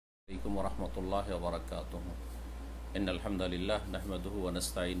عليكم ورحمة الله وبركاته. إن الحمد لله نحمده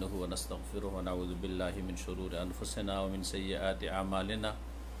ونستعينه ونستغفره ونعوذ بالله من شرور أنفسنا ومن سيئات أعمالنا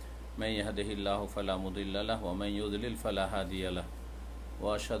من يهده الله فلا مضل له ومن يضلل فلا هادي له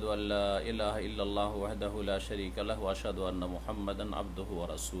وأشهد أن لا إله إلا الله وحده لا شريك له وأشهد أن محمدا عبده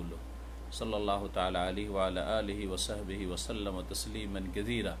ورسوله صلى الله تعالى عليه وعلى آله وصحبه وسلم تسليما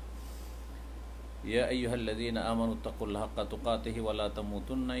كثيرا. يا أيها الذين آمنوا اتقوا الله حق تقاته ولا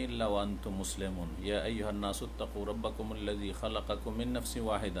تموتن إلا وأنتم مسلمون. يا أيها الناس اتقوا ربكم الذي خلقكم من نفس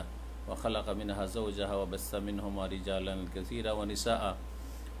واحدة وخلق منها زوجها وبث منهما رجالا كثيرا ونساء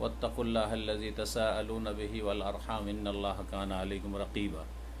واتقوا الله الذي تساءلون به والأرحام إن الله كان عليكم رقيبا.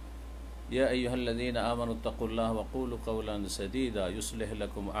 يا أيها الذين آمنوا اتقوا الله وقولوا قولا سديدا يصلح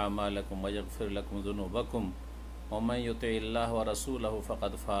لكم أعمالكم ويغفر لكم ذنوبكم ومن يطع الله ورسوله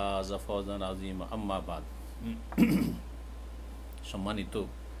فقد فاز فوزا عظيما أما بعد. সম্মানিত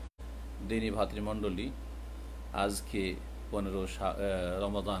দিনী ভাতৃমণ্ডলী, আজকে 15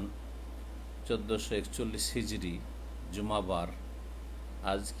 রমজান 1441 হিজরি জুমাবার।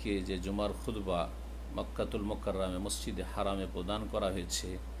 আজকে যে জুমার খুতবা মক্কাতুল মুকাররমে মসজিদে হারামে প্রদান করা হয়েছে,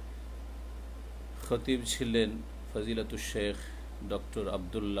 খতিব ছিলেন ফজিলাতুশ শেখ ডক্টর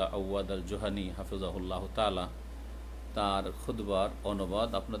আবদুল্লাহ আওয়াদ আল জোহানি হাফিজাহুল্লাহ তাআলা। তার খুতবার অনুবাদ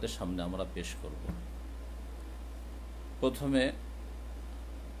আপনাদের সামনে আমরা পেশ করব। প্রথমে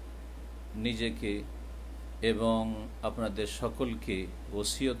নিজেকে এবং আপনাদের সকলকে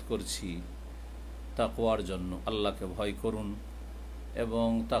ওসিয়ত করছি তাকওয়ার জন্য। আল্লাহকে ভয় করুন এবং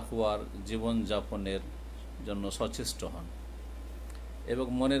তাকওয়ার জীবনযাপনের জন্য সচেষ্ট হন এবং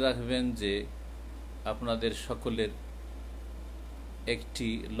মনে রাখবেন যে আপনাদের সকলের একটি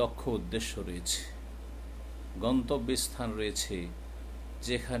লক্ষ্য উদ্দেশ্য রয়েছে, গন্তব্যস্থান রয়েছে,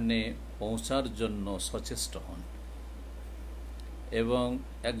 যেখানে পৌঁছার জন্য সচেষ্ট হন। এবং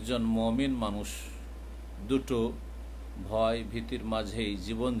একজন মুমিন মানুষ দুটো ভয় ভীতির মাঝেই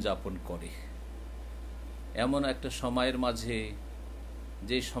জীবন যাপন করে। এমন একটা সময়ের মাঝে,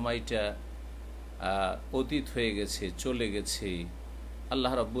 যে সময়টা অতীত হয়ে গেছে, চলে গেছে,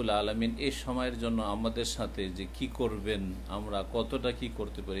 আল্লাহ রাব্বুল আলামিন এই সময়ের জন্য আমাদের সাথে যে কি করবেন, আমরা কতটা কি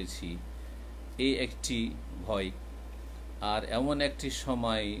করতে পেরেছি, এই একটি ভয়। আর এমন একটি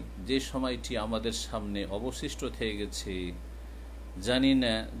সময়, যে সময়টি আমাদের সামনে অবশিষ্ট থেকে গেছে, জানি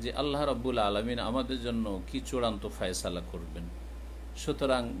না যে আল্লাহ রাব্বুল আলামিন আমাদের জন্য কি চূড়ান্ত ফয়সালা করবেন।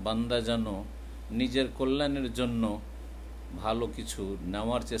 সুতরাং বান্দা যেন নিজের কল্যাণের জন্য ভালো কিছু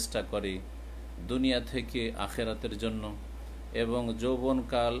নেওয়ার চেষ্টা করে দুনিয়া থেকে আখেরাতের জন্য, এবং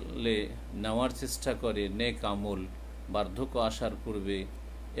যৌবনকালে নেওয়ার চেষ্টা করে নেক আমল বার্ধক্য আসার পূর্বে,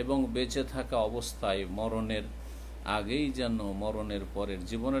 এবং বেঁচে থাকা অবস্থায় মরণের আগেই যেন মরণের পরের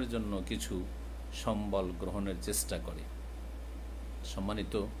জীবনের জন্য কিছু সম্বল গ্রহণের চেষ্টা করে।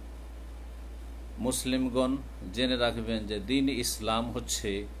 সম্মানিত মুসলিমগণ, জেনে রাখবেন যে দিন ইসলাম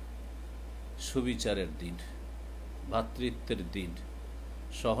হচ্ছে সুবিচারের দিন, ভ্রাতৃত্বের দিন,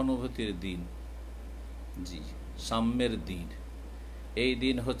 সহানুভূতির দিন, সাম্যের দিন। এই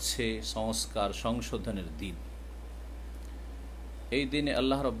দিন হচ্ছে সংস্কার সংশোধনের দিন। এই দিনে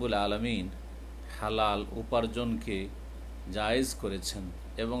আল্লাহ রাব্বুল আলামিন হালাল উপার্জনকে জায়েজ করেছেন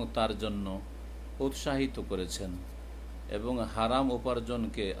এবং তার জন্য উৎসাহিত করেছেন, এবং হারাম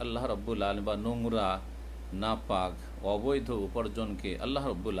উপার্জনকে আল্লাহ রাব্বুল আলামিন বা নোংরা, নাপাক, অবৈধ উপার্জনকে আল্লাহ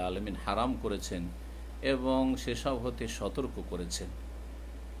রাব্বুল আলামিন হারাম করেছেন এবং সেসব হতে সতর্ক করেছেন।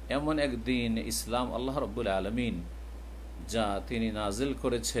 এমন এক দিন ইসলাম আল্লাহ রাব্বুল আলামিন যা তিনি নাজিল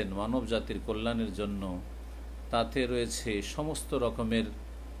করেছেন মানব জাতির কল্যাণের জন্য, তাতে রয়েছে সমস্ত রকমের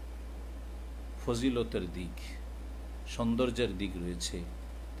ফজিলতের দিক, সৌন্দর্যের দিক রয়েছে,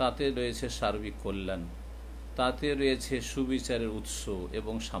 তাতে রয়েছে সার্বিক কল্যাণ, তাতে রয়েছে সুবিচারের উৎস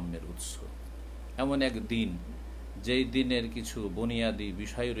এবং সাম্যের উৎস। এমন এক দিন, যেই দিনের কিছু বুনিয়াদী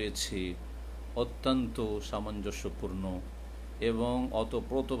বিষয় রয়েছে অত্যন্ত সামঞ্জস্যপূর্ণ এবং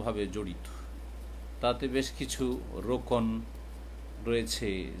অতপ্রতভাবে জড়িত। তাতে বেশ কিছু রোকন রয়েছে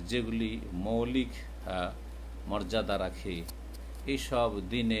যেগুলি মৌলিক মর্যাদা রাখে। এইসব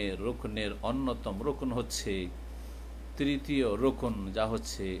দিনে রোকনের অন্যতম রোকন হচ্ছে তৃতীয় রোকন, যা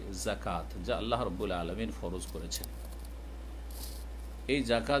হচ্ছে জাকাত, যা আল্লাহ রাব্বুল আলামিন ফরজ করেছেন। এই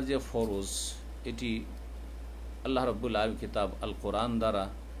জাকাত যে ফরজ, এটি আল্লাহ রাব্বুল আলামিন কিতাব আল কোরআন দ্বারা,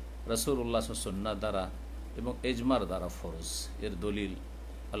 রাসূলুল্লাহ সুন্নাহ দ্বারা এবং ইজমার দ্বারা ফরজ। এর দলিল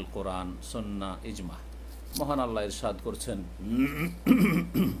আল কোরআন, সুন্নাহ, ইজমা। মহান আল্লাহ ইরশাদ করছেন,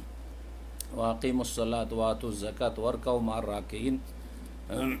 ওয়াকিমুস সালাত ওয়া আতুজ যাকাত ওয়ারকাউ মা'আর রাকিঈন।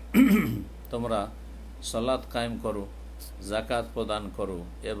 তোমরা সালাত কায়েম করো, জাকাত প্রদান করো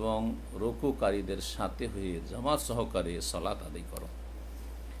এবং রুকুকারীদের সাথে হয়ে জামাত সহকারে সালাত আদায় করো।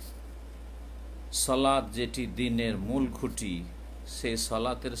 সালাত যেটি দিনের মূল খুঁটি, সেই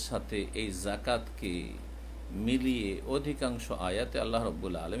সালাতের সাথে এই জাকাতকে মিলিয়ে অধিকাংশ আয়াতে আল্লাহ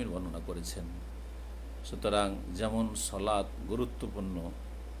রাব্বুল আলামিন বর্ণনা করেছেন। সুতরাং যেমন সালাত গুরুত্বপূর্ণ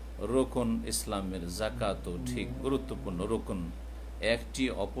রোকন, ইসলামের জাকাতও ঠিক গুরুত্বপূর্ণ রোকন। একটি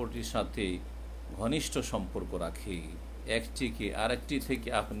অপরটির সাথে ঘনিষ্ঠ সম্পর্ক রাখে, একটিকে আরেকটি থেকে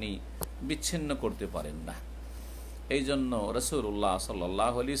আপনি বিচ্ছিন্ন করতে পারেন না। এই জন্য রাসূলুল্লাহ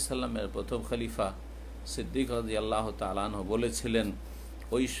সাল্লাল্লাহু আলাইহি সাল্লামের প্রথম খলিফা সিদ্দিক রাদিয়াল্লাহু তাআলা আনহু বলেছিলেন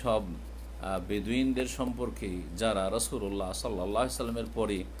ওই সব বেদুইনদের সম্পর্কে যারা রাসূলুল্লাহ সাল্লাল্লাহু আলাইহি সাল্লামের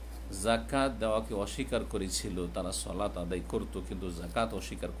পরে জাকাত দেওয়াকে অস্বীকার করেছিল, তারা সালাত আদায় করত কিন্তু জাকাত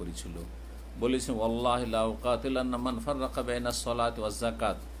অস্বীকার করেছিল। বলেছেন ওয়াল্লাহি লা উকাতিলান্না মান ফাররাকা বাইনা সলাত ওয়াজ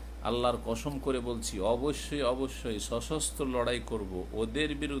যাকাত, আল্লাহর কসম করে বলছি অবশ্যই অবশ্যই সশস্ত্র লড়াই করব ওদের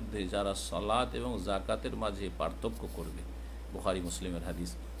বিরুদ্ধে যারা সালাত এবং জাকাতের মাঝে পার্থক্য করবে। বুখারী মুসলিমের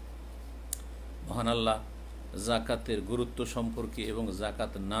হাদিস। মহান আল্লাহ জাকাতের গুরুত্ব সম্পর্কে এবং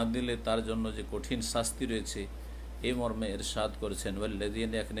জাকাত না দিলে তার জন্য যে কঠিন শাস্তি রয়েছে এই মর্মে ইরশাদ করেছেন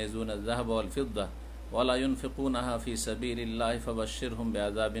ওয়াল্লাযীনা ইয়াকনিজুনা আয-যাহাবা ওয়াল ফিদ্দা ওয়া লা ইউনফিকুনাহা ফি সাবিলিল্লাহি ফাবাশশিরহুম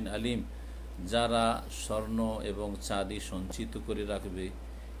বিআযাবিন আলীম, যারা স্বর্ণ এবং চাঁদি সঞ্চিত করে রাখবে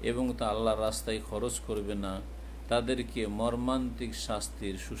এবং তা আল্লাহর রাস্তায় খরচ করবে না, তাদেরকে মর্মান্তিক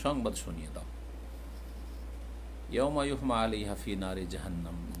শাস্তির সুসংবাদ শুনিয়ে দাও। ইয়াউমা ইউহমা আলাইহা ফি নারি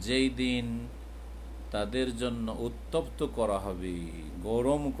জাহান্নাম, যেই দিন তাদের জন্য উত্তপ্ত করা হবে,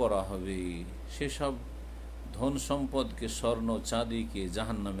 গরম করা হবে সেসব ধন সম্পদকে, স্বর্ণ চাঁদিকে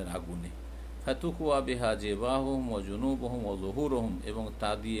জাহান্নামের আগুনে। ফাতুকুয়া বিহা জিবাহুম ওয়া জুনুবুহুম ওয়া যুহুরুহুম, এবং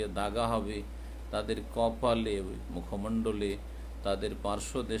তা দিয়ে দাগা হবে তাদের কপালে, মুখমণ্ডলে, তাদের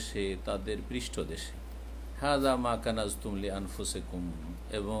পার্শ্বদেশে, তাদের পৃষ্ঠদেশে। হাযা মা কানাজতুম লিআনফুসিকুম,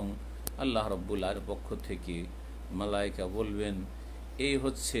 এবং আল্লাহ রাব্বুল আলামিনের পক্ষ থেকে মালায়েকা বলবেন এই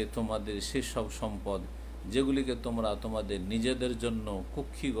হচ্ছে তোমাদের সেসব সম্পদ যেগুলিকে তোমরা তোমাদের নিজেদের জন্য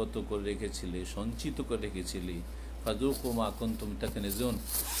কুক্ষিগত করে রেখেছিলে, সঞ্চিত করে রেখেছিলে। ফাযুকু মা কুনতুম তাকনিজুন,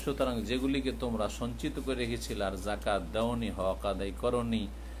 সুতরাং যেগুলিকে তোমরা সঞ্চিত করে রেখেছিলে আর জাকাত দাওনি, হক আদায় করনি,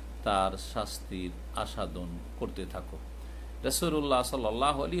 তার শাস্তির আস্বাদন করতে থাকো। রাসূলুল্লাহ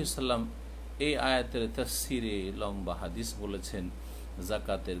সাল্লাল্লাহু আলাইহি ওয়াসাল্লাম এই আয়াতের তাফসিরে লম্বা হাদিস বলেছেন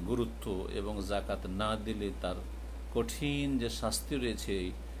জাকাতের গুরুত্ব এবং জাকাত না দিলে তার কঠিন যে শাস্তি রয়েছে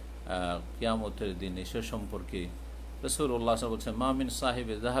কিয়ামতের দিনে সে সম্পর্কে। রাসূলুল্লাহ বলছেন মা মিন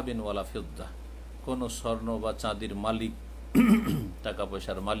সাহিবে যাহাবিন ওয়ালা ফিদ্দা, কোনো স্বর্ণ বা চাঁদির মালিক, টাকা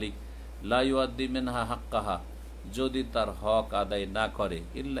পয়সার মালিক, লা ইউআদ্দি মিনহা হাক্কাহা, যদি তার হক আদায় না করে,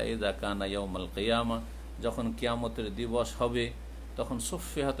 ইল্লা ইযা কানা ইয়াউমাল কিয়ামা, যখন কিয়ামতের দিবস হবে তখন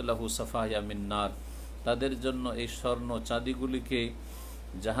সুফিহাত লাহু সাফায়া মিন নার, তাদের জন্য এই স্বর্ণ চাঁদিগুলিকে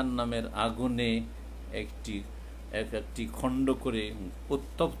জাহান্নামের আগুনে একটি খণ্ড করে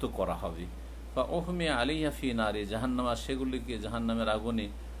উত্তপ্ত করা হবে। বা ওহমিয়া আলাইহা ফি নারে জাহান্নামা, সেগুলিকে জাহান্নামের আগুনে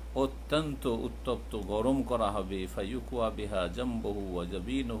অত্যন্ত উত্তপ্ত গরম করা হবে। ফায়ুকুয়া বিহা জামবহু ওয়া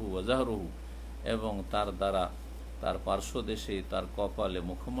জাবিনহু ওয়া যাহরুহু, এবং তার দ্বারা তার পার্শ্বদেশে, তার কপালে,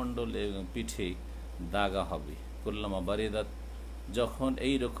 মুখমণ্ডলে এবং পিঠে দাগা হবে। কুল্লামা বারিদাত, যখন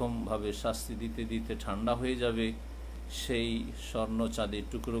এই রকমভাবে শাস্তি দিতে দিতে ঠান্ডা হয়ে যাবে সেই স্বর্ণ চাঁদের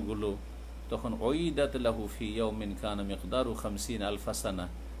টুকরোগুলো, তখন ওইদাত লাহু ফি ইয়াউমিন কানা মিকদারু 50 আলফা সানা,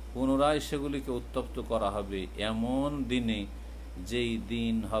 পুনরায় সেগুলিকে উত্তপ্ত করা হবে এমন দিনে যেই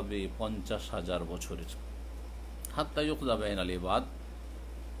দিন হবে 50,000 বছরের। হাত্তা ইউকযা বাইনাল ইবাদ,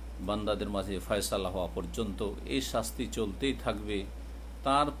 বান্দাদের মাঝে ফয়সালা হওয়া পর্যন্ত এই শাস্তি চলতেই থাকবে।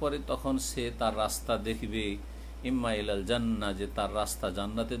 তারপরে তখন সে তার রাস্তা দেখবে, ইম্মা ইলাল জান্নাহ, যে তার রাস্তা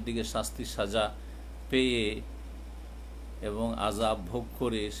জান্নাতের দিকে শাস্তি সাজা পেয়ে এবং আযাব ভোগ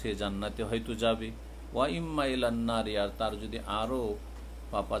করে সে জান্নাতে হয়তো যাবে। ওয়া ইম্মা ইলান নারি, আর তার যদি আরও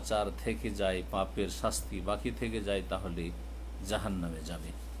পাপাচার থেকে যায়, পাপের শাস্তি বাকি থেকে যায়, তাহলে জাহান্নামে যাবে।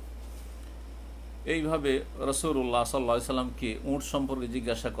 এইভাবে রাসূলুল্লাহ সাল্লাল্লাহু আলাইহি সাল্লামকে উট সম্পর্কে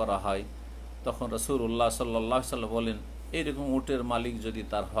জিজ্ঞাসা করা হয়, তখন রাসূলুল্লাহ সাল্লাল্লাহু আলাইহি সাল্লাম বলেন এইরকম উটের মালিক যদি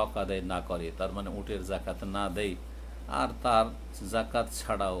তার হক আদায় না করে, তার মানে উটের জাকাত না দেয়, আর তার জাকাত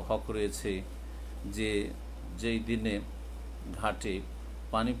ছাড়াও হক রয়েছে যে যেই দিনে ঘাটে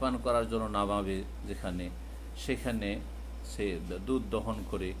পানি পান করার জন্য নামাবে যেখানে, সেখানে সে দুধ দহন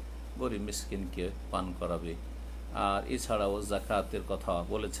করে গরিব মিসকিনকে পান করাবে। আর এছাড়াও জাকাতের কথা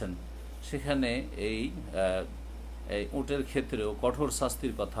বলেছেন, সেখানে এই উটের ক্ষেত্রেও কঠোর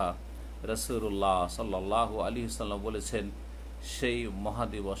শাস্তির কথা রাসূলুল্লাহ সাল্লাল্লাহু আলাইহি ওয়াসাল্লাম বলেছেন। সেই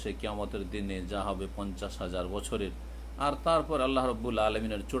মহাদিবসে কিয়ামতের দিনে যা হবে 50,000 বছরের, আর তারপর আল্লাহ রাব্বুল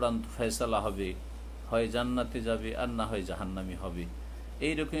আলামিনের চূড়ান্ত ফয়সালা হবে, হয় জান্নাতে যাবে আর না হয় জাহান্নামী হবে।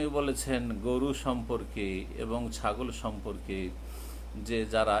 এইরকমই বলেছেন গরু সম্পর্কে এবং ছাগল সম্পর্কে যে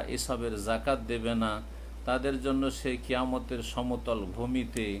যারা এসবের জাকাত দেবে না তাদের জন্য সেই কিয়ামতের সমতল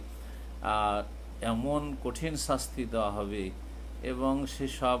ভূমিতে এমন কঠিন শাস্তি দেওয়া হবে এবং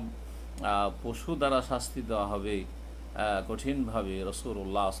সেসব পশু দ্বারা শাস্তি দেওয়া হবে কঠিনভাবে।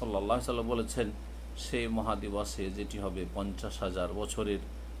 রাসূলুল্লাহ সাল্লাল্লাহু আলাইহি ওয়াসাল্লাম বলেছেন সেই মহাদিবসে, যেটি হবে 50,000 বছরের,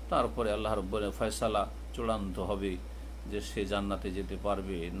 তারপরে আল্লাহ রাব্বুল ফয়সালা চূড়ান্ত হবে যে সে জান্নাতে যেতে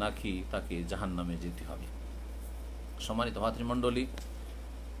পারবে নাকি তাকে জাহান্নামে যেতে হবে। সম্মানিত ভাতৃমণ্ডলী,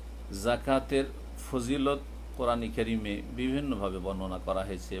 জাকাতের ফজিলত কোরআন কারীমে বিভিন্নভাবে বর্ণনা করা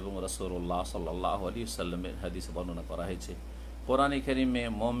হয়েছে এবং রাসূলুল্লাহ সাল্লাল্লাহু আলাইহি ওয়াসাল্লামের হাদিসে বর্ণনা করা হয়েছে। কোরআন কারীমে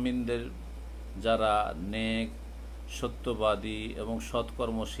মুমিনদের যারা নেক, সত্যবাদী এবং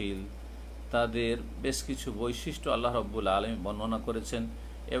সৎকর্মশীল তাদের বেশ কিছু বৈশিষ্ট্য আল্লাহ রাব্বুল আলামিন বর্ণনা করেছেন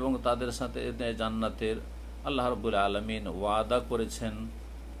এবং তাদের সাথে জান্নাতের আল্লাহ রাব্বুল আলামিন ওয়াদা করেছেন।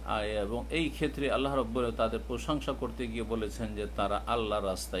 এবং এই ক্ষেত্রে আল্লাহ রাব্বুল তাদের প্রশংসা করতে গিয়ে বলেছেন যে তারা আল্লাহর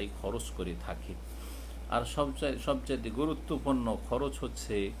রাস্তায় খরচ করে থাকে। আর সবচাইতে গুরুত্বপূর্ণ খরচ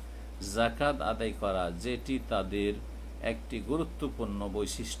হচ্ছে জাকাত আদায় করা, যেটি তাদের একটি গুরুত্বপূর্ণ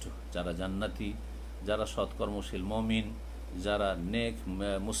বৈশিষ্ট্য। যারা জান্নাতি, যারা সৎকর্মশীল মুমিন, যারা নেক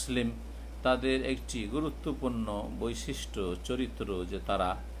মুসলিম, তাদের একটি গুরুত্বপূর্ণ বৈশিষ্ট্য চরিত্র যে তারা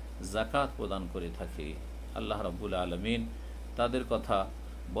জাকাত প্রদান করে থাকে। আল্লাহ রাব্বুল আলামিন তাদের কথা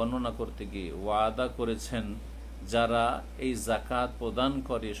বর্ণনা করতে গিয়ে ওয়াদা করেছেন যারা এই জাকাত প্রদান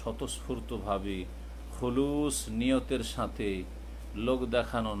করে স্বতঃস্ফূর্তভাবে, খুলুস নিয়তের সাথে, লোক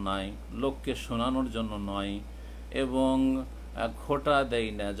দেখানো নয়, লোককে শোনানোর জন্য নয়, এবং খোটা দেয়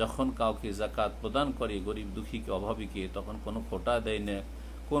না। যখন কাউকে জাকাত প্রদান করে, গরিব দুঃখীকে, অভাবীকে, তখন কোনো খোটা দেয় না,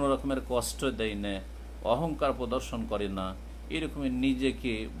 কোনো রকমের কষ্ট দেয় না, অহংকার প্রদর্শন করে না, এরকমের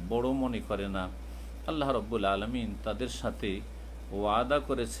নিজেকে বড় মনে করে না। আল্লাহ রাব্বুল আলামিন তাদের সাথে ওয়াদা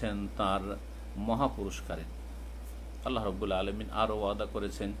করেছেন তার মহাপুরস্কারে। আল্লাহ রাব্বুল আলামিন আরও ওয়াদা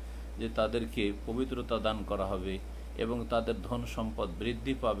করেছেন যে তাদেরকে পবিত্রতা দান করা হবে এবং তাদের ধন সম্পদ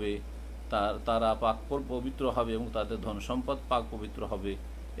বৃদ্ধি পাবে, তারা পাক পবিত্র হবে এবং তাদের ধন সম্পদ পাক পবিত্র হবে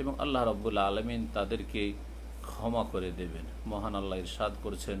এবং আল্লাহ রাব্বুল আলামিন তাদেরকে ক্ষমা করে দেবেন। মহান আল্লাহ ইরশাদ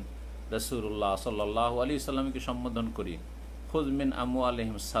করেছেন রাসূলুল্লাহ সাল্লাল্লাহু আলাইহি ওয়াসাল্লামকে সম্বোধন করি, খুয মিন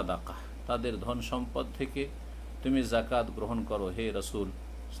আমওয়ালিহিম সাদাকাহ, তাদের ধন সম্পদ থেকে তুমি জাকাত গ্রহণ করো হে রাসূল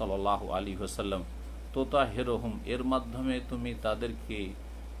সাল্লাল্লাহু আলাইহি ওয়াসাল্লাম। তুতাহিরুহুম, এর মাধ্যমে তুমি তাদেরকে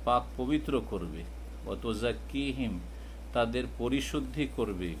পাক পবিত্র করবে, ওয়া তুযাক্কিহিম, তাদের পরিশুদ্ধি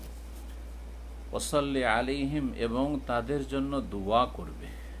করবে, ওয়াসাল্লি আলাইহিম, এবং তাদের জন্য দোয়া করবে।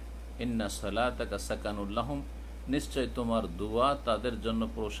 ইন্না সালাতাকা সাকানুল লাহুম, নিশ্চয় তোমার দোয়া তাদের জন্য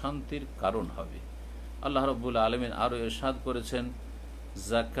প্রশান্তির কারণ হবে। আল্লাহ রাব্বুল আলামিন আরও ইরশাদ করেছেন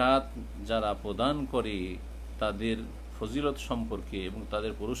জাকাত যারা প্রদান করে তাদের ফজিলত সম্পর্কে এবং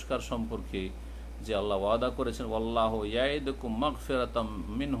তাদের পুরস্কার সম্পর্কে যে আল্লাহ ওয়াদা করেছেন, ওয়াল্লাহু ইয়াইদুকুম মাগফিরাতাম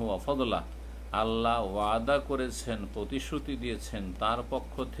মিনহু ওয়া ফাদলা, আল্লাহ ওয়াদা করেছেন, প্রতিশ্রুতি দিয়েছেন তার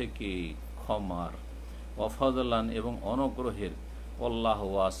পক্ষ থেকে ক্ষমার, ওয়া ফাদলান, এবং অনুগ্রহের, আল্লাহু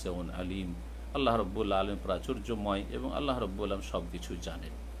ওয়াসিউন আলিম, আল্লাহ রাব্বুল আলামিন প্রাচুর্যময় এবং আল্লাহ রাব্বুল আলামিন সব কিছু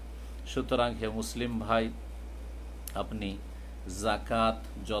জানেন। সুতরাং হে মুসলিম ভাই, আপনি জাকাত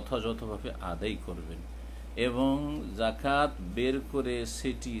যথাযথভাবে আদায় করবেন এবং জাকাত বের করে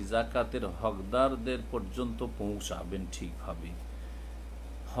সেটি জাকাতের হকদারদের পর্যন্ত পৌঁছাবেন ঠিকভাবে।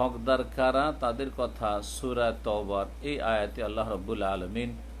 হকদার কারা, তাদের কথা সূরা তাওবার এই আয়াতে আল্লাহ রাব্বুল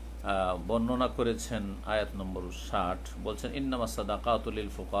আলামিন বর্ণনা করেছেন। আয়াত নম্বর 60 বলছেন, ইন্নামাস সাদাকাতু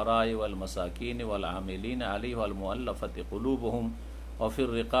লিল ফুকারাই ওয়াল মাসাকিন ওয়াল আমিলিন আলাইহা ওয়াল মুআল্লাফাতি কুলুবুহুম ওয়া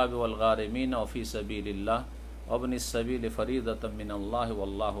ফির রিকাবি ওয়াল গারিমিন ওয়া ফি সাবিলিল্লাহ ওয়া ইবনিস সাবিলি ফরিদাতাম মিনাল্লাহি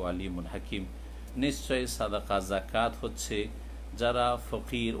ওয়াল্লাহু আলিমুন হাকিম। নিশ্চয়ই সাদাকা জাকাত হচ্ছে যারা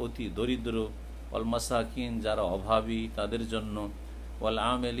ফকির, অতি দরিদ্র, ওয়াল মাসাকিন, যারা অভাবী তাদের জন্য, ওয়াল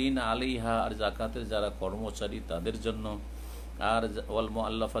আমিলিন আলাইহা, আর জাকাতের যারা কর্মচারী তাদের জন্য, আর ওয়াল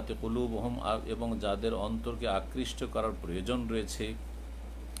মুআল্লাফাতি কুলুবুহুম, এবং যাদের অন্তরকে আকৃষ্ট করার প্রয়োজন রয়েছে,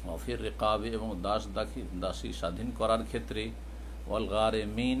 ওয়া ফির রিকাবি, এবং দাসী স্বাধীন করার ক্ষেত্রে, ওয়াল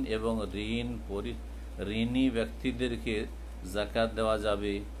গারিমিন, এবং ঋণী ব্যক্তিদেরকে জাকাত দেওয়া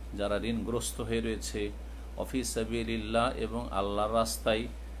যাবে যারা ঋণগ্রস্ত হয়ে রয়েছে, ওয়া ফি সাবিলিল্লাহ, এবং আল্লাহর রাস্তায়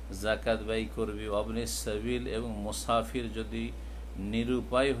জাকাত ব্যয় করবে, ওয়া ইবনিস সাবিল, এবং মুসাফির যদি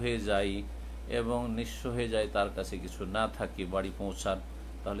নিরুপায় হয়ে যায় এবং নিঃস্ব হয়ে যায়, তার কাছে কিছু না থাকে বাড়ি পৌঁছার,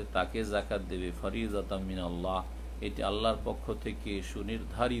 তাহলে তাকে জাকাত দেবে। ফরিদাতাম মিনাল্লাহ, এটি আল্লাহর পক্ষ থেকে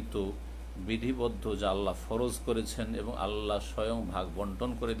সুনির্ধারিত বিধিবদ্ধ, যা আল্লাহ ফরজ করেছেন এবং আল্লাহ স্বয়ং ভাগ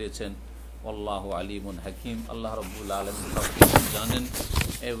বন্টন করে দিয়েছেন। আল্লাহু আলিমুন হাকিম, আল্লাহ রাব্বুল আলামিন সব কিছু জানেন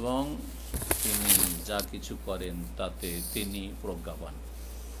এবং তিনি যা কিছু করেন তাতে তিনি প্রজ্ঞাবান।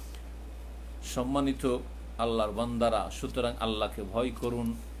 সম্মানিত আল্লাহর বান্দারা, সুতরাং আল্লাহকে ভয় করুন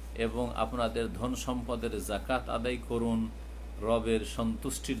এবং আপনাদের ধন সম্পদের জাকাত আদায় করুন রবের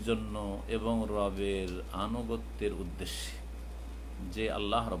সন্তুষ্টির জন্য এবং রবের আনুগত্যের উদ্দেশ্যে। যে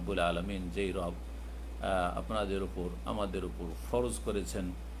আল্লাহ রব্বুল আলমিন, যেই রব আপনাদের উপর আমাদের উপর ফরজ করেছেন।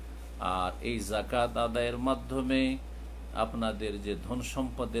 আর এই জাকাত আদায়ের মাধ্যমে আপনাদের যে ধন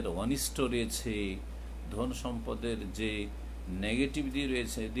সম্পদের অনিষ্ট রয়েছে, ধন সম্পদের যে নেগেটিভ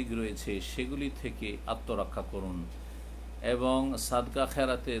দিক রয়েছে সেগুলি থেকে আত্মরক্ষা করুন এবং সাদকা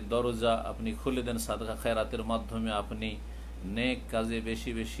খেরাতের দরজা আপনি খুলে দেন। সাদকা খেরাতের মাধ্যমে আপনি নেক কাজে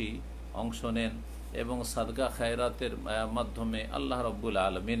বেশি বেশি অংশ নেন এবং সাদকা খেরাতের মাধ্যমে আল্লাহ রব্বুল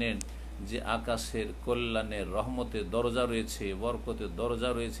আলমিনের যে আকাশের কল্যাণের রহমতের দরজা রয়েছে, বরকতের দরজা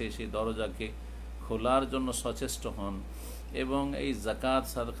রয়েছে, সেই দরজাকে খোলার জন্য সচেষ্ট হন এবং এই জাকাত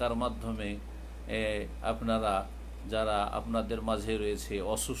সাদকার মাধ্যমে আপনারা যারা আপনাদের মাঝে রয়েছে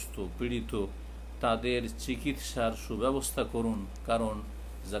অসুস্থ পীড়িত তাদের চিকিৎসার সুব্যবস্থা করুন, কারণ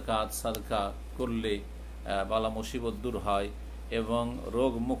জাকাত সাদকা করলে বালা মুসিবত দূর হয় এবং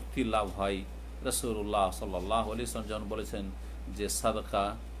রোগ মুক্তি লাভ হয়। রাসূলুল্লাহ সাল্লাল্লাহু আলাইহি ওয়াসাল্লাম যেমন বলেছেন যে সাদকা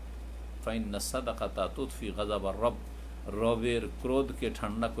ফাইন্না সাদাকাতা তুতফি গাযাবার রব, রবের ক্রোধকে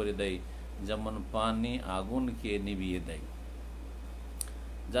ঠান্ডা করে দেয় যেমন পানি আগুনকে নিভিয়ে দেয়।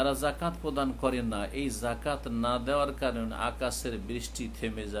 যারা জাকাত প্রদান করেন না, এই জাকাত না দেওয়ার কারণে আকাশের বৃষ্টি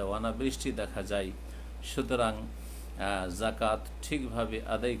থেমে যায়, অনাবৃষ্টি দেখা যায়। সুতরাং জাকাত ঠিকভাবে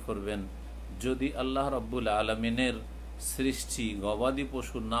আদায় করবেন। যদি আল্লাহ রাব্বুল আলামিনের সৃষ্টি গবাদি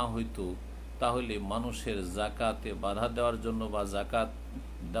পশু না হইতো তাহলে মানুষের জাকাতে বাধা দেওয়ার জন্য বা জাকাত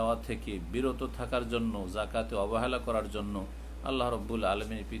দেওয়া থেকে বিরত থাকার জন্য, জাকাতে অবহেলা করার জন্য আল্লাহ রাব্বুল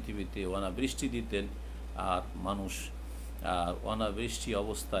আলামিন পৃথিবীতে অনাবৃষ্টি দিতেন আর মানুষ অনাবৃষ্টি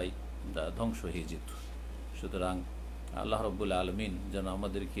অবস্থায় ধ্বংস হয়ে যেত। সুতরাং আল্লাহ রাব্বুল আলামিন যেন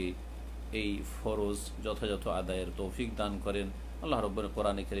আমাদেরকে এই ফরজ যথাযথ আদায়ের তৌফিক দান করেন। আল্লাহ রাব্বুল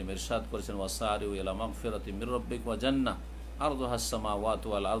কোরআনে কারীম ইরশাদ করেছেন ওয়াসারিউ ইলা মাগফিরাতিম মির রাব্বিকুম ওয়া জান্নাহ আরদুহাস সামাওয়াতু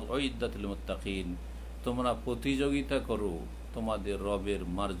ওয়াল আরদু উইদ্দাত লিল মুত্তাকিন। তোমরা প্রতিযোগিতা করো তোমাদের রবের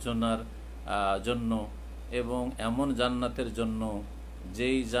মার্জনার জন্য এবং এমন জান্নাতের জন্য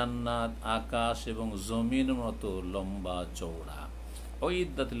যেই জান্নাত আকাশ এবং জমিন মতো লম্বা চওড়া।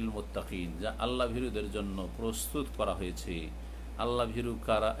 উইদ্দাত লিল মুত্তাকিন, যা আল্লাহ ভীরুদের জন্য প্রস্তুত করা হয়েছে। আল্লাহ ভীরু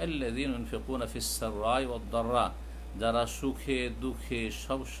কারা? আল্লাযীনা ইউনফিকুনা ফিস সাররাই ওয়াদ দাররা, যারা সুখে দুঃখে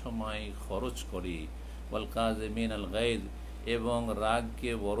সব সময় খরচ করে। ওয়াল কাযিমিনাল গায়জ, এবং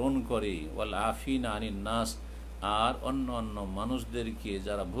রাগকে বরণ করে। ওয়াল আফিনা আনিন নাস, আর অন্য অন্য মানুষদেরকে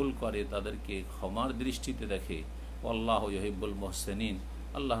যারা ভুল করে তাদেরকে ক্ষমার দৃষ্টিতে দেখে। আল্লাহু ইউহিব্বুল মুহসিনিন,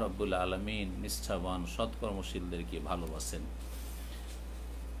 আল্লাহ রাব্বুল আলামিন নিষ্ঠাবান সৎকর্মশীলদেরকে ভালোবাসেন।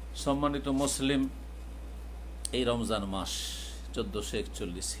 সম্মানিত মুসলিম, এই রমজান মাস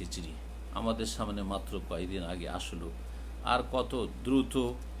 1441 হিজরি আমাদের সামনে মাত্র কয়েকদিন আগে আসলো, আর কত দ্রুত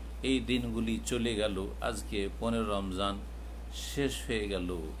এই দিনগুলি চলে গেল। আজকে 15 রমজান শেষ হয়ে গেল।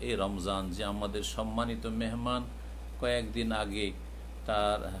 এই রমজান যে আমাদের সম্মানিত মেহমান, কয়েকদিন আগে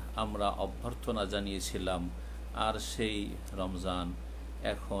তার আমরা অভ্যর্থনা জানিয়েছিলাম, আর সেই রমজান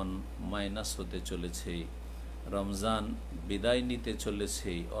এখন মাইনাস হতে চলেছে। রমজান বিদায় নিতে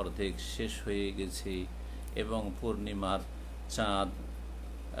চলেছে, অর্ধেক শেষ হয়ে গেছে এবং পূর্ণিমার চাঁদ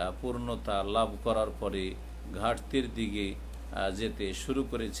পূর্ণতা লাভ করার পরে ঘাটতির দিকে যেতে শুরু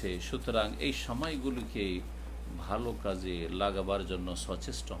করেছে। সুতরাং এই সময়গুলিকে ভালো কাজে লাগাবার জন্য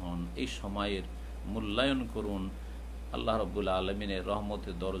সচেষ্ট হন, এই সময়ের মূল্যায়ন করুন। আল্লাহ রাব্বুল আলামিনের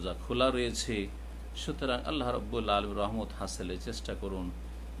রহমতের দরজা খোলা রয়েছে। সুতরাং আল্লাহ রাব্বুল আলামিন রহমত হাসিলের চেষ্টা করুন।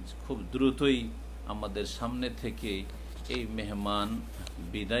 খুব দ্রুতই আমাদের সামনে থেকে এই মেহমান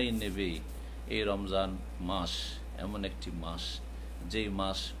বিদায় নেবে। এই রমজান মাস এমন একটি মাস, যেই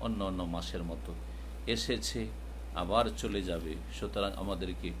মাস অন্য অন্য মাসের মতো এসেছে আবার চলে যাবে। সুতরাং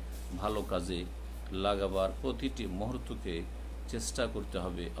আমাদেরকে ভালো কাজে লাগাবার প্রতিটি মুহূর্তকে চেষ্টা করতে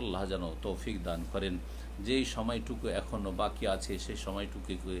হবে। আল্লাহ যেন তৌফিক দান করেন। যেই সময়টুকু এখনও বাকি আছে সেই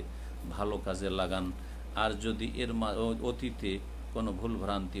সময়টুকুকে ভালো কাজে লাগান। আর যদি এর অতীতে কোনো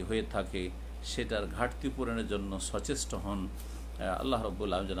ভুলভ্রান্তি হয়ে থাকে সেটার ঘাটতি পূরণের জন্য সচেষ্ট হন। আল্লাহ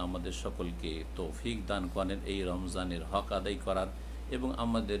রাব্বুল আলামিন যেন আমাদের সকলকে তৌফিক দান করেন এই রমজানের হক আদায় করার এবং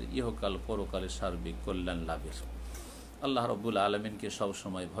আমাদের ইহকাল পরকালের সার্বিক কল্যাণ লাভের। আল্লাহ রাব্বুল আলামিনকে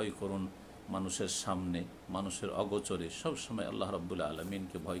সবসময় ভয় করুন, মানুষের সামনে মানুষের অগোচরে সবসময় আল্লাহ রাব্বুল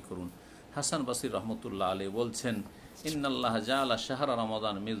আলামিনকে ভয় করুন। হাসান বাসির রহমতুল্লাহ আলাইহি বলছেন, ইন্নাল্লাহ জাআলা শাহরা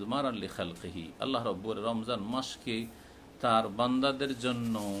রমাদান মিজমারান লিখালকিহি, আল্লাহ রাব্বুল রমজান মাসকে তার বান্দাদের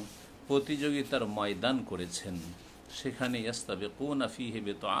জন্য প্রতিযোগিতার ময়দান করেছেন। সেখানে ইয়াস্তাবিকুনা ফীহি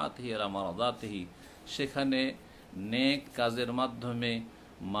বিতাআতিহি আলা মারাদাতিহি, সেখানে নেক কাজের মাধ্যমে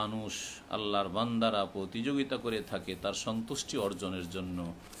মানুষ আল্লাহর বান্দারা প্রতিযোগিতা করে থাকে তার সন্তুষ্টি অর্জনের জন্য।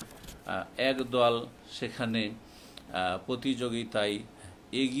 একদল সেখানে প্রতিযোগিতায়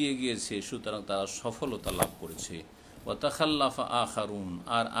এগিয়ে গিয়েছে, সুতরাং তারা সফলতা লাভ করেছে। ওয়াতাখাল্লাফা আখারুন,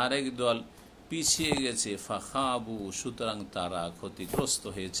 আর আরেক দল পিছিয়ে গেছে, ফাখাবু, সুতরাং তারা ক্ষতিগ্রস্ত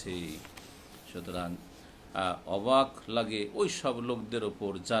হয়েছে। সুতরাং অবাক লাগে ওই সব লোকদের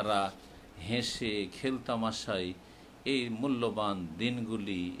ওপর যারা হেসে খেলতামাশায় এই মূল্যবান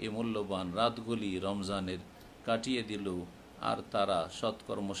দিনগুলি, এই মূল্যবান রাতগুলি রমজানের কাটিয়ে দিল, আর তারা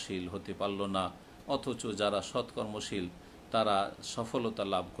সৎকর্মশীল হতে পারল না। অথচ যারা সৎকর্মশীল তারা সফলতা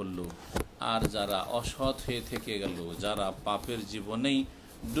লাভ করল, আর যারা অসৎ হয়ে থেকে গেল, যারা পাপের জীবনেই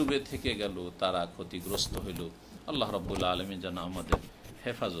ডুবে থেকে গেল, তারা ক্ষতিগ্রস্ত হইল। আল্লাহ রাব্বুল আলামিন যেন আমাদের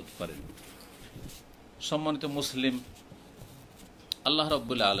হেফাজত করেন। সম্মানিত মুসলিম, আল্লাহ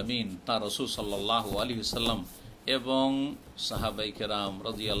রাব্বুল আলামিন তার রাসূল সাল্লাল্লাহু আলাইহি ওয়াসাল্লাম এবং সাহাবায়ে কেরাম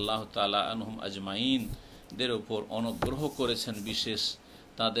রাদিয়াল্লাহু তাআলা আনহুম আজমাইন দের উপর অনুগ্রহ করেছেন বিশেষ,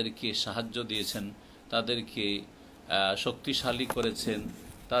 তাদেরকে সাহায্য দিয়েছেন, তাদেরকে শক্তিশালী করেছেন,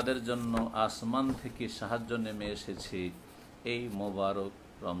 তাদের জন্য আসমান থেকে সাহায্য নেমে এসেছে এই মোবারক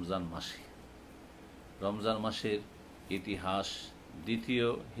রমজান মাসে। রমজান মাসের ইতিহাস, দ্বিতীয়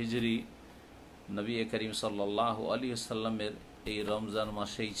হিজরি নবী করিম সাল্লাল্লাহু আলাইহি ওয়াসাল্লামের এই রমজান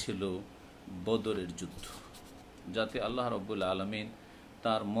মাসেই ছিল বদরের যুদ্ধ, যাতে আল্লাহ রাব্বুল আলামিন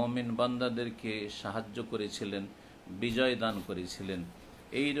তার মুমিন বান্দাদেরকে সাহায্য করেছিলেন, বিজয় দান করেছিলেন।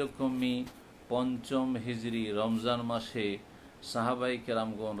 এই রকমই পঞ্চম হিজরি রমজান মাসে সাহাবায়ে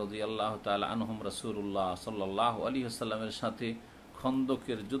কেরামগণ রাদিয়াল্লাহু তাআলা আনহুম রাসূলুল্লাহ সাল্লাল্লাহু আলাইহি ওয়াসাল্লামের সাথে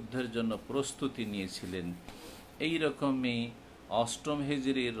খন্দকের যুদ্ধের জন্য প্রস্তুতি নিয়েছিলেন। এই রকমই অষ্টম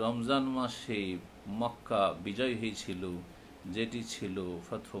হিজরির রমজান মাসে মক্কা বিজয় হয়েছিল, যেটি ছিল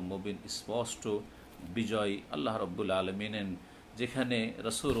ফতহ মুবিন, স্পষ্ট বিজয় আল্লাহ রাব্বুল আলামিনের, যেখানে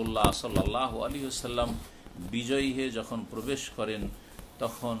রাসূলুল্লাহ সাল্লাল্লাহু আলাইহি ওয়াসাল্লাম বিজয়ী হয়ে যখন প্রবেশ করেন,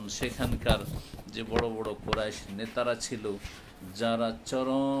 তখন সেখানকার যে বড় বড় কুরাইশ নেতারা ছিল, যারা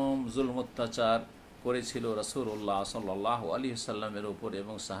চরম জুলম অত্যাচার করেছিল রাসূলুল্লাহ সাল্লাল্লাহু আলাইহি ওয়াসাল্লামের ওপর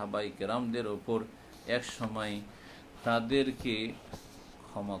এবং সাহাবায়ে কেরামদের ওপর, এক সময় তাদেরকে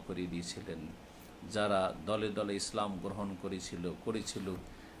ক্ষমা করে দিয়েছিলেন। যারা দলে দলে ইসলাম গ্রহণ করেছিল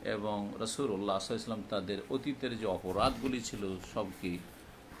এবং রাসূলুল্লাহ সাল্লাল্লাহু আলাইহি ওয়াসাল্লাম তাদের অতীতের যে অপরাধগুলি ছিল সবকে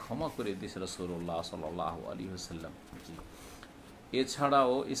ক্ষমা করে দিয়েছে রাসূলুল্লাহ সাল্লাল্লাহু আলাইহি ওয়াসাল্লাম।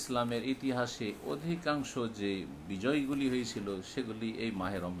 এছাড়াও ইসলামের ইতিহাসে অধিকাংশ যে বিজয়গুলি হয়েছিল সেগুলি এই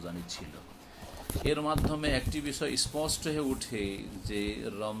মাহে রমজানে ছিল। এর মাধ্যমে একটি বিষয় স্পষ্ট হয়ে ওঠে যে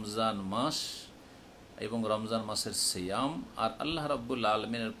রমজান মাস এবং রমজান মাসের সিয়াম আর আল্লাহ রাব্বুল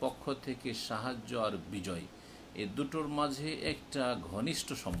আলামিনের পক্ষ থেকে সাহায্য আর বিজয়, এই দুটোর মাঝে একটা ঘনিষ্ঠ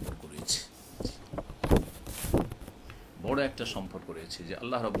সম্পর্ক রয়েছে, বড় একটা সম্পর্ক রয়েছে, যে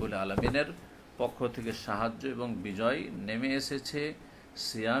আল্লাহ রাব্বুল আলামিনের পক্ষ থেকে সাহায্য এবং বিজয় নেমে এসেছে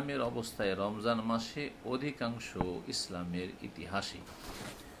সিয়ামের অবস্থায় রমজান মাসে অধিকাংশ ইসলামের ইতিহাসে।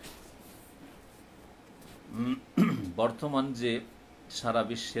 বর্তমান যে সারা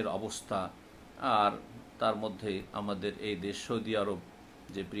বিশ্বের অবস্থা, আর তার মধ্যে আমাদের এই দেশ সৌদি আরব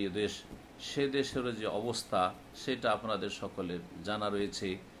যে প্রিয় দেশ, সে দেশেরও যে অবস্থা সেটা আপনাদের সকলের জানা রয়েছে,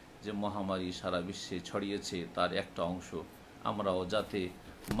 যে মহামারী সারা বিশ্বে ছড়িয়েছে, তার একটা অংশ আমরাও, যাতে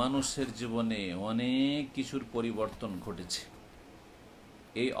মানুষের জীবনে অনেক কিছুর পরিবর্তন ঘটেছে।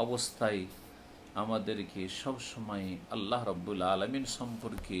 এই অবস্থায় আমাদেরকে সবসময় আল্লাহ রাব্বুল আলামিন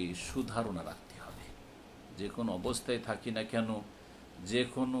সম্পর্কে সুধারণা রাখতে হবে। যে কোনো অবস্থায় থাকি না কেন, যে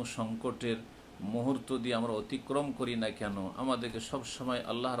কোনো সংকটের মুহূর্ত দিয়ে আমরা অতিক্রম করি না কেন, আমাদেরকে সবসময়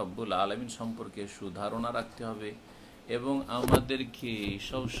আল্লাহ রাব্বুল আলামিন সম্পর্কে সুধারণা রাখতে হবে এবং আমাদেরকে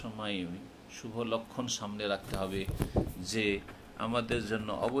সবসময় শুভ লক্ষণ সামনে রাখতে হবে, যে আমাদের জন্য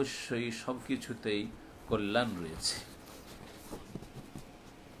অবশ্যই সব কিছুতেই কল্যাণ রয়েছে।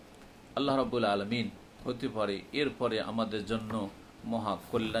 আল্লাহ রাব্বুল আলামিন হতে পারে এরপরে আমাদের জন্য মহা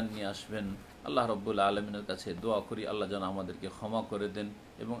কল্যাণ নিয়ে আসবেন। আল্লাহ রাব্বুল আলামিনের কাছে দোয়া করি, আল্লাহ যেন আমাদেরকে ক্ষমা করে দেন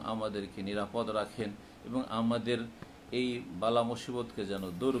এবং আমাদেরকে নিরাপদ রাখেন এবং আমাদের এই বালা মুসিবতকে যেন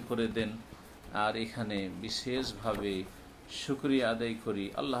দূর করে দেন। আর এখানে বিশেষভাবে শুকরিয়া আদায় করি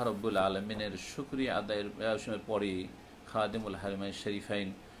আল্লাহ রাব্বুল আলামিনের। শুকরিয়া আদায়ের পরে খাদিমুল হারমাইন শরীফাইন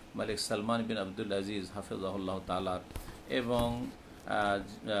মালিক সালমান বিন আব্দুল আজিজ হাফিজাহুল্লাহ তাআলা এবং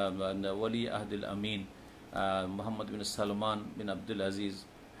ওলি আহদুল আমিন মোহাম্মদ বিন সালমান বিন আব্দুল আজিজ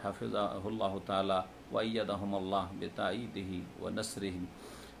হাফিজাহুল্লাহ তাআলা ওয়াইয়াদাহুমুল্লাহ বিতাঈদিহি ওয়া নাসরিহি,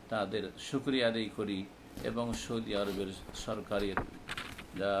 তাদের শুকরিয়া আদায় করি এবং সৌদি আরবের সরকারের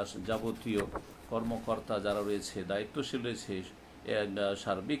যাবতীয় কর্মকর্তা যারা রয়েছে, দায়িত্বশীল রয়েছে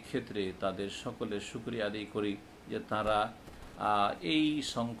সার্বিক ক্ষেত্রে, তাদের সকলের শুকরিয়া আদায় করি যে তারা এই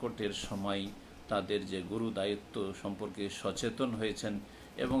সংকটের সময় তাদের যে গুরু দায়িত্ব সম্পর্কে সচেতন হয়েছেন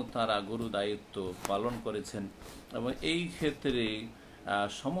এবং তারা গুরু দায়িত্ব পালন করেছেন এবং এই ক্ষেত্রে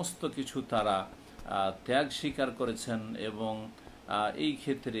সমস্ত কিছু তারা ত্যাগ স্বীকার করেছেন এবং এই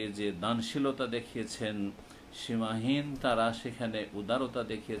ক্ষেত্রে যে দানশীলতা দেখিয়েছেন, সীমাহীন তারা সেখানে উদারতা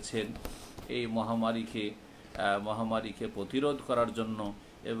দেখিয়েছেন এই মহামারীকে প্রতিরোধ করার জন্য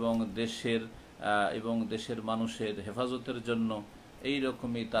এবং দেশের মানুষের হেফাজতের জন্য। এই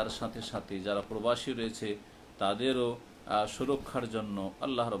রকমই তার সাথে সাথে যারা প্রবাসী রয়েছে তাদেরও সুরক্ষার জন্য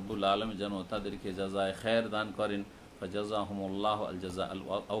আল্লাহ রব্বুল আলম যেন তাদেরকে জাযায়ে খায়ের দান করেন, ফাজাযাহুমুল্লাহ আল জাযা আল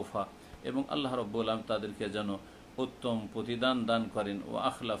আওফা, এবং আল্লাহ রব্বুল আলম তাদেরকে যেন উত্তম প্রতিদান দান করেন। ও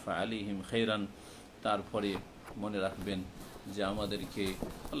আখলাফা আলিহিম খাইরান। তারপরে মনে রাখবেন যে আমাদেরকে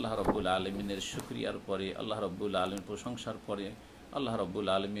আল্লাহ রব্বুল আলমিনের শুকরিয়ার পরে, আল্লাহ রব্বুল আলমিনের প্রশংসার পরে আল্লাহ রব্বুল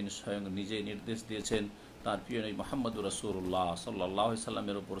আলমিন স্বয়ং নিজেই নির্দেশ দিয়েছেন তার প্রিয় নবী মুহাম্মদুর রাসূলুল্লাহ সাল্লাল্লাহু আলাইহি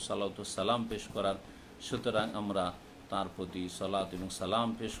সাল্লামের উপর সালাত ও সালাম পেশ করার। সুতরাং আমরা তার প্রতি সালাত এবং সালাম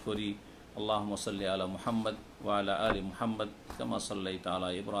পেশ করি। আল্লাহুম্মা সাল্লি আলা মুহাম্মদ ওয়া আলা আলি মুহাম্মদ কামা সাল্লাইতা আলা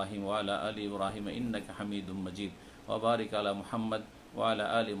ইব্রাহিম ওয়া আলা আলি ইব্রাহিম ইন্নাকা হামিদুম মাজিদ ওয়া বারিক আলা মুহাম্মদ ওয়া আলা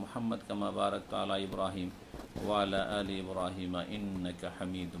আলি মুহাম্মদ কামা বারাকতা আলা ইব্রাহিম ওয়া আলা আলি ইব্রাহিম ইন্নাকা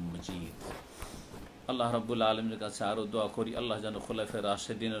হামিদুম মাজিদ। আল্লাহ রাব্বুল আলামিনের কাছে আরও দোয়া করি আল্লাহ যেন খুলাফায়ে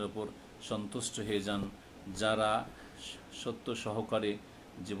রাশিদিনের উপর সন্তুষ্ট হয়ে যান, যারা সত্য সহকারে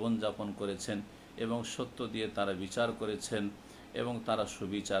জীবনযাপন করেছেন এবং সত্য দিয়ে তারা বিচার করেছেন এবং তারা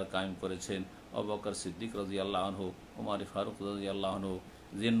সুবিচার কায়েম করেছেন। আবু বকর সিদ্দিক রাদিয়াল্লাহু আনহু, ওমর ফারুক রাদিয়াল্লাহু আনহু,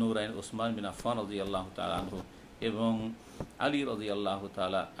 যিন্নুরাইন ওসমান বিন আফফান রাদিয়াল্লাহু তাআলা আনহু এবং আলী রাদিয়াল্লাহু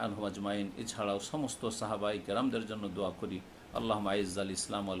তাআলা আনহু আজমাইন, এছাড়াও সমস্ত সাহাবায়ে কেরামদের জন্য দোয়া করি। আল্লাহুম্মা আইজ্জাল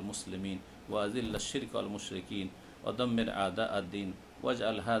ইসলাম ওয়াল মুসলিমিন ওয়া আযিল্লাশ শিরক ওয়াল মুশরিকিন ওয়া দাম্মির আ'দা'আদ-দ্বীন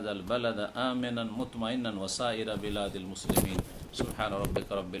ওয়াজআল হাযাল বালাদা আমিনান মুতমাইন্নান ওয়া সাইরা বিলাদিল মুসলিমিন। সুবহান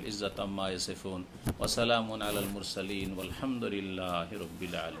রাব্বিকা রাব্বিল ইজ্জাতি আম্মা ইয়াসিফুন ওয়া সালামুন আলাল মুরসালিন ওয়ালহামদুলিল্লাহি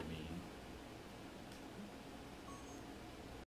রাব্বিল আলামিন।